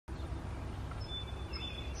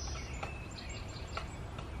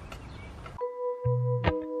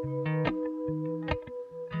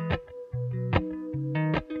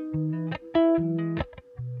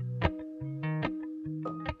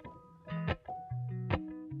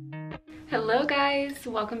Hello guys,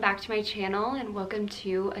 welcome back to my channel and welcome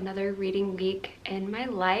to another reading week in my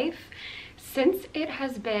life. Since it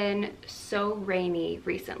has been so rainy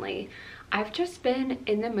recently, I've just been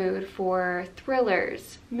in the mood for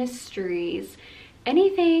thrillers, mysteries,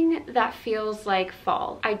 anything that feels like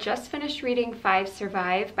fall. I just finished reading 5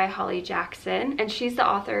 Survive by Holly Jackson, and she's the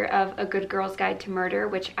author of A Good Girl's Guide to Murder,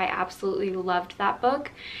 which I absolutely loved that book.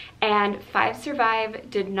 And 5 Survive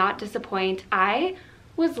did not disappoint. I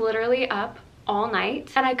was literally up all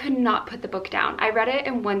night and I could not put the book down. I read it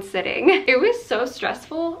in one sitting. It was so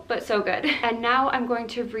stressful, but so good. And now I'm going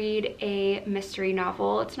to read a mystery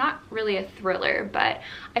novel. It's not really a thriller, but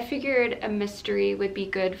I figured a mystery would be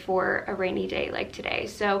good for a rainy day like today.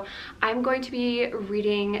 So I'm going to be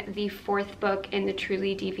reading the 4th book in the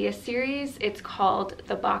Truly Devious series. It's called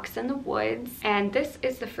The Box in the Woods, and this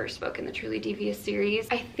is the 1st book in the Truly Devious series.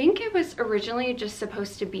 I think it was originally just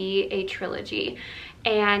supposed to be a trilogy,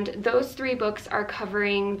 and those 3 books are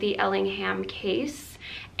covering the Ellingham case,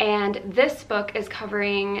 and this book is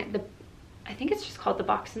covering the, I think it's just called The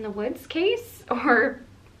Box in the Woods case, or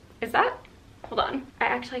is that? Hold on. I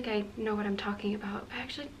act like I know what I'm talking about. I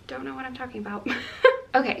actually don't know what I'm talking about.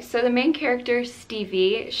 Okay, so the main character,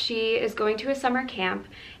 Stevie, she is going to a summer camp,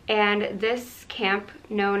 and this camp,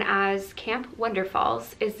 known as Camp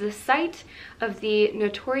Wonderfalls, is the site of the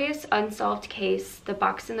notorious unsolved case, the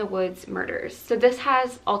Box in the Woods murders. So this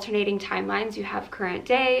has alternating timelines. You have current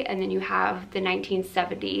day, and then you have the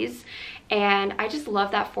 1970s. And I just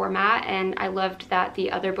love that format, and I loved that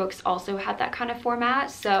the other books also had that kind of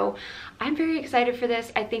format. So I'm very excited for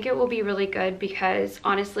this. I think it will be really good because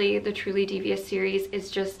honestly, the Truly Devious series is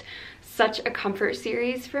just such a comfort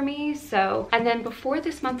series for me. So, and then before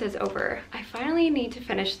this month is over, I finally need to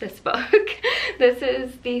finish this book. This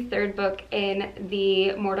is the 3rd book in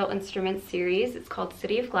the Mortal Instruments series. It's called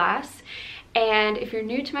City of Glass. And if you're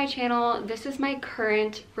new to my channel, this is my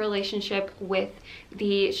current relationship with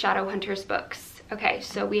the Shadowhunters books. Okay,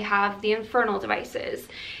 so we have the Infernal Devices,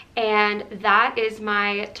 and that is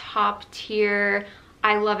my top tier.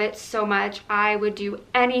 I love it so much. I would do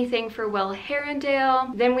anything for Will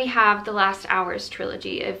Herondale. Then we have the Last Hours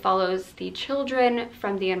trilogy. It follows the children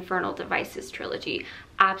from the Infernal Devices trilogy.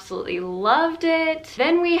 Absolutely loved it.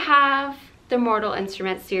 Then we have the Mortal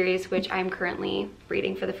Instruments series, which I'm currently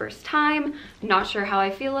reading for the first time. Not sure how I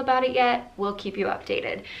feel about it yet. We'll keep you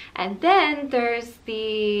updated. And then there's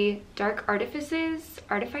the Dark Artifices,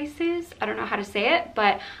 I don't know how to say it,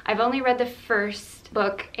 but I've only read the 1st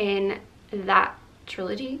book in that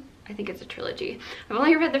trilogy. I think it's a trilogy. I've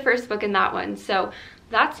only read the 1st book in that one. So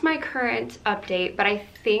that's my current update, but I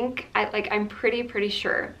think I'm pretty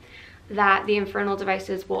sure that the Infernal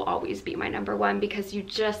Devices will always be my #1 because you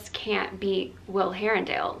just can't beat Will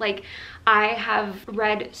Herondale. Like, I have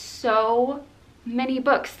read so many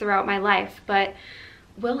books throughout my life, but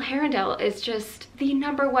Will Herondale is just the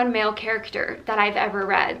 #1 male character that I've ever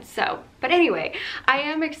read. So, but anyway, I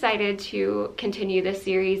am excited to continue this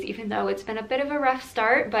series, even though it's been a bit of a rough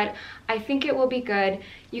start, but I think it will be good.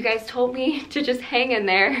 You guys told me to just hang in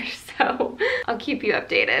there, so I'll keep you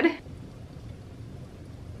updated.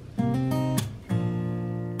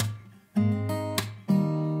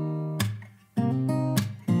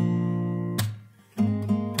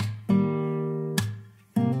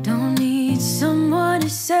 Someone to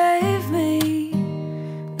save me,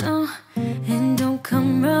 no, and don't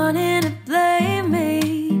come running to blame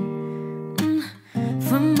me.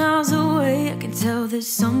 From miles away I can tell that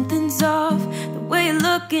something's off. The way you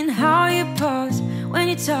look and how you pause when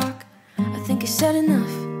you talk, I think I said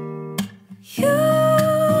enough. You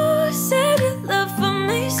said your love for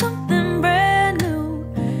me something brand new.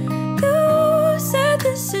 You said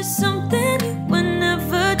this is something you would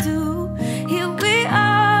never do. Here we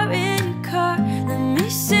are in let me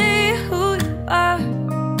see who you are,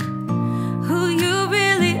 who you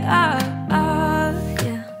really are,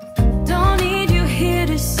 yeah. Don't need you here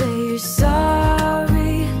to say you're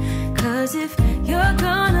sorry, cause if you're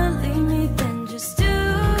gonna leave me, then just do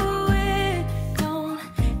it. Don't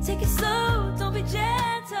take it slow, don't be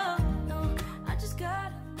gentle, no, I just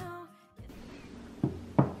gotta know.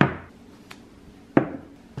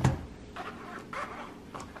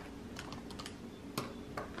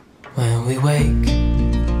 When we wake,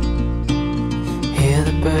 hear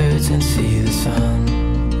the birds and see the sun.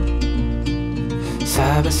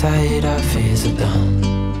 Side by side our fears are done.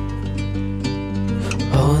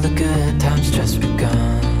 Oh, the good times just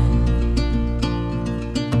begun.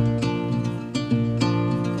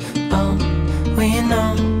 We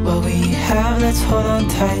know what we have, let's hold on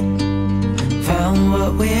tight. Found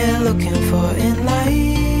what we're looking for in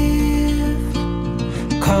life.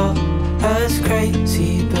 Call us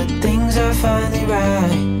crazy, but things are finally right.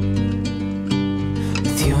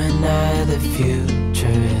 With you and I, the future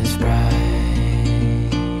is bright.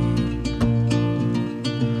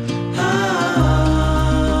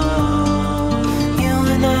 You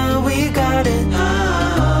and I, we got it.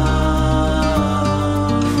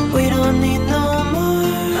 We don't need no more.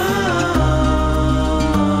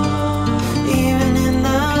 Even in the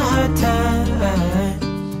hard times,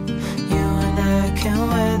 you and I can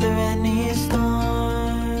weather any storm.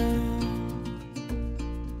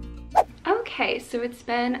 Okay, so it's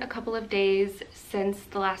been a couple of days since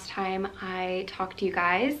the last time I talked to you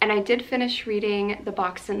guys, and I did finish reading The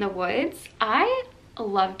Box in the Woods. I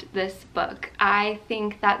loved this book. I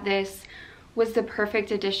think that this was the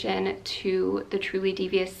perfect addition to the Truly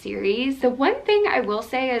Devious series. The one thing I will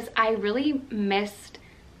say is I really missed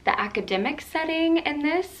the academic setting in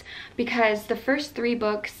this, because the first 3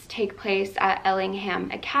 books take place at Ellingham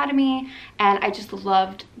Academy, and I just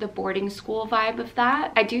loved the boarding school vibe of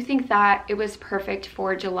that. I do think that it was perfect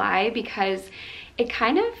for July because it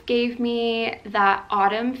kind of gave me that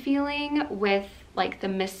autumn feeling with like the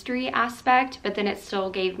mystery aspect, but then it still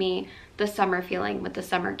gave me the summer feeling with the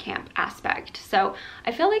summer camp aspect. So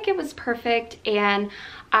I feel like it was perfect, and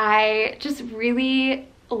I just really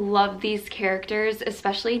love these characters,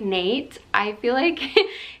 especially Nate. I feel like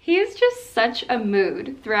he is just such a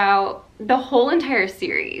mood throughout the whole entire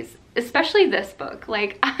series, especially this book.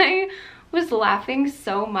 Like, I was laughing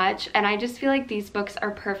so much, and I just feel like these books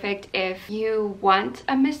are perfect if you want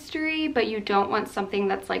a mystery but you don't want something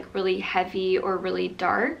that's like really heavy or really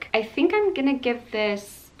dark. I think I'm gonna give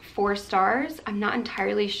this 4 stars. I'm not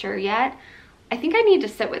entirely sure yet. I think I need to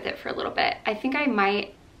sit with it for a little bit. I think I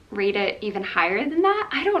might rate it even higher than that.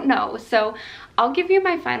 I don't know. So I'll give you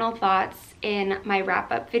my final thoughts in my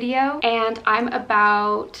wrap-up video, and I'm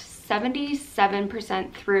about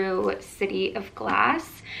 77% through City of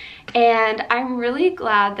Glass, and I'm really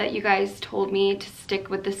glad that you guys told me to stick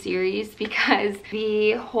with the series because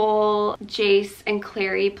the whole Jace and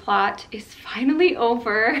Clary plot is finally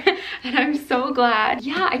over and I'm so glad.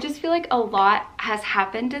 Yeah, I just feel like a lot has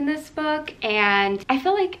happened in this book, and I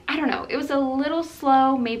feel like, I don't know, it was a little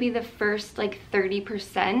slow, maybe the first like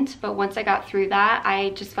 30%, but once I got through that,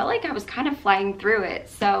 I just felt like I was kind of flying through it.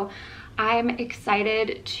 So I'm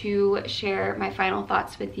excited to share my final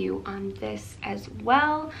thoughts with you on this as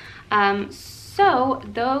well. So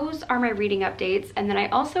those are my reading updates, and then I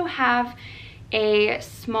also have a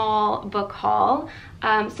small book haul.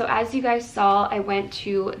 So as you guys saw, I went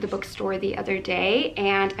to the bookstore the other day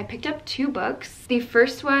and I picked up 2 books. The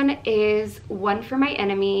first one is One for My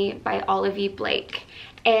Enemy by Olivia Blake.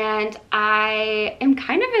 And I am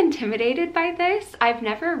kind of intimidated by this. I've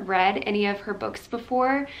never read any of her books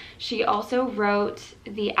before. She also wrote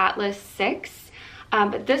the Atlas 6.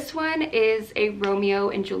 But this one is a Romeo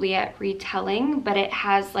and Juliet retelling, but it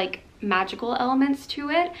has like magical elements to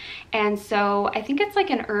it, and so I think it's like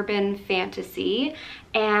an urban fantasy,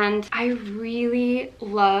 and I really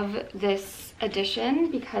love this edition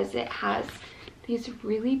because it has these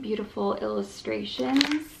really beautiful illustrations.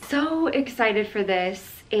 So excited for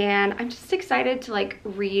this, and I'm just excited to like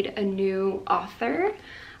read a new author.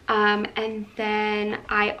 And then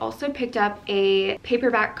I also picked up a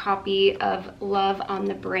paperback copy of Love on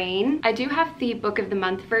the Brain. I do have the Book of the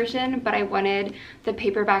Month version, but I wanted the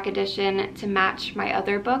paperback edition to match my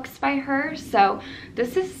other books by her. So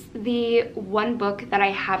this is the one book that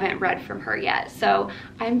I haven't read from her yet. So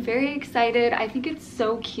I'm very excited. I think it's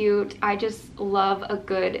so cute. I just love a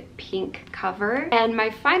good pink cover. And my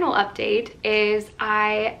final update is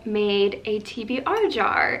I made a TBR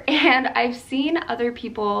jar, and I've seen other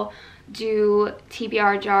people do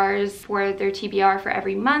TBR jars for their TBR for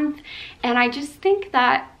every month, and I just think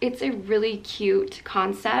that it's a really cute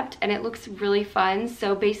concept and it looks really fun.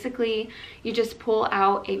 So basically you just pull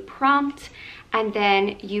out a prompt and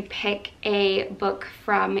then you pick a book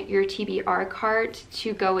from your TBR cart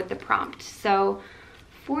to go with the prompt. So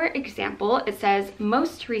for example, it says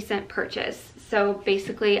most recent purchase. So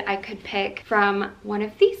basically I could pick from one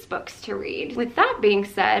of these books to read. With that being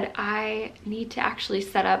said, I need to actually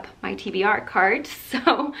set up my TBR cart.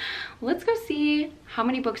 So let's go see how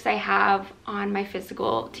many books I have on my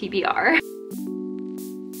physical TBR.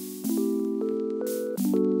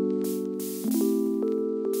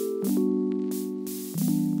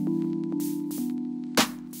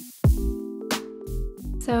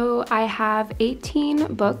 So I have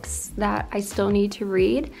 18 books that I still need to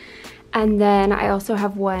read. And then I also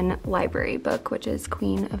have one library book, which is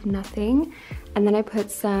Queen of Nothing. And then I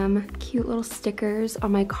put some cute little stickers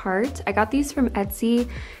on my cart. I got these from Etsy,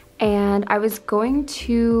 and I was going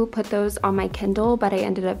to put those on my Kindle, but I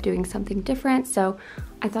ended up doing something different, so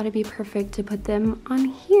I thought it'd be perfect to put them on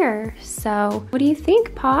here. So what do you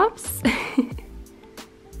think, Pops?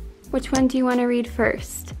 Which one do you want to read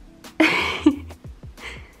first? It's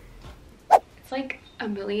like a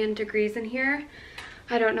million degrees in here.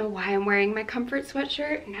 I don't know why I'm wearing my comfort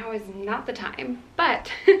sweatshirt. Now is not the time,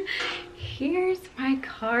 but here's my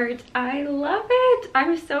card. I love it.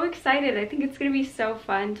 I'm so excited. I think it's gonna be so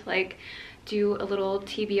fun to like do a little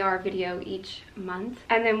TBR video each month.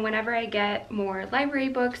 And then whenever I get more library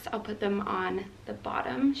books, I'll put them on the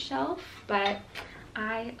bottom shelf, but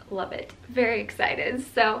I love it. Very excited.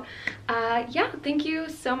 So yeah, thank you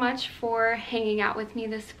so much for hanging out with me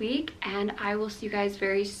this week, and I will see you guys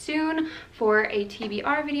very soon for a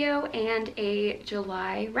TBR video and a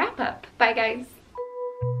July wrap up. Bye guys.